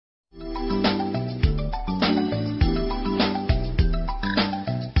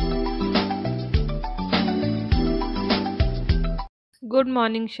Good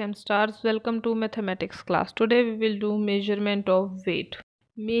morning, Shem Stars. Welcome to mathematics class. Today we will do measurement of weight.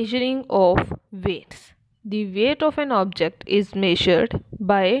 Measuring of weights. The weight of an object is measured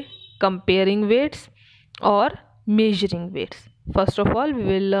by comparing weights or measuring weights. First of all, we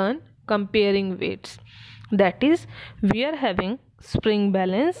will learn comparing weights. That is, we are having spring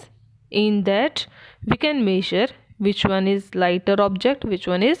balance. In that, we can measure which one is lighter object, which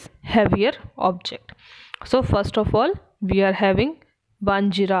one is heavier object. So first of all, we are having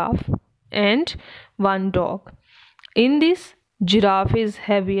one giraffe and one dog. In this, giraffe is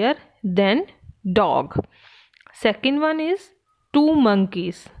heavier than dog. Second one is two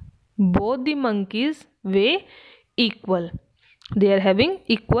monkeys. Both the monkeys weigh equal. They are having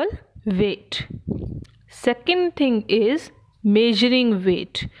equal weight. Second thing is measuring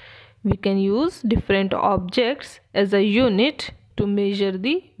weight. We can use different objects as a unit to measure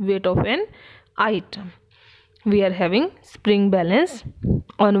the weight of an item. We are having spring balance.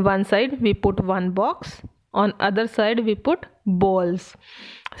 On one side we put one box, on other side we put balls.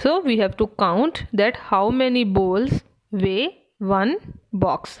 So we have to count that how many balls weigh one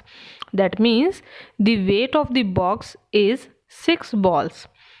box. That means the weight of the box is 6 balls.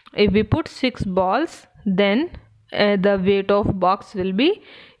 If we put 6 balls, then the weight of box will be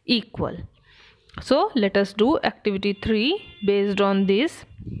equal. So let us do activity 3 based on this.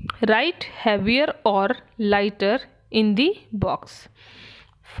 Write heavier or lighter in the box.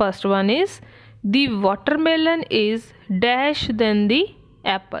 First one is the watermelon is dash than the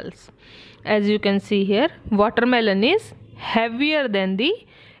apples. As you can see here, watermelon is heavier than the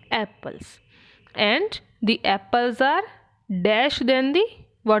apples and the apples are dash than the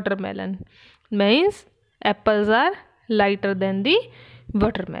watermelon. Means apples are lighter than the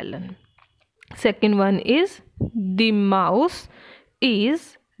watermelon. Second one is the mouse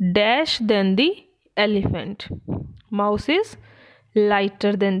is dash than the elephant. Mouse is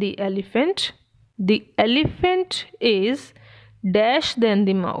lighter than the elephant. The elephant is dash than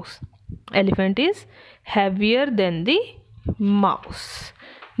the mouse. Elephant is heavier than the mouse.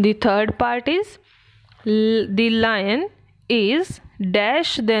 The third part is the lion is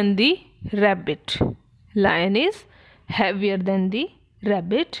dash than the rabbit. Lion is heavier than the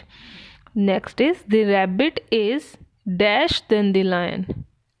rabbit. Next is the rabbit is dash than the lion,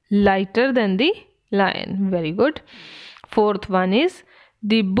 lighter than the lion. Very good. Fourth one is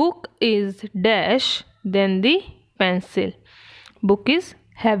the book is dash than the pencil. Book is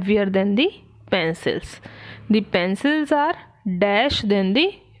heavier than the pencils. The pencils are dash than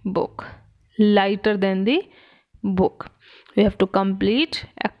the book, lighter than the book. You have to complete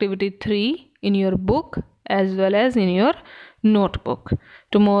activity 3 in your book as well as in your notebook.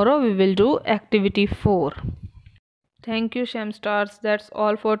 Tomorrow we will do activity 4. Thank you, Shem Stars. That's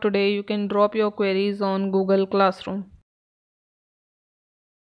all for today. You can drop your queries on Google Classroom.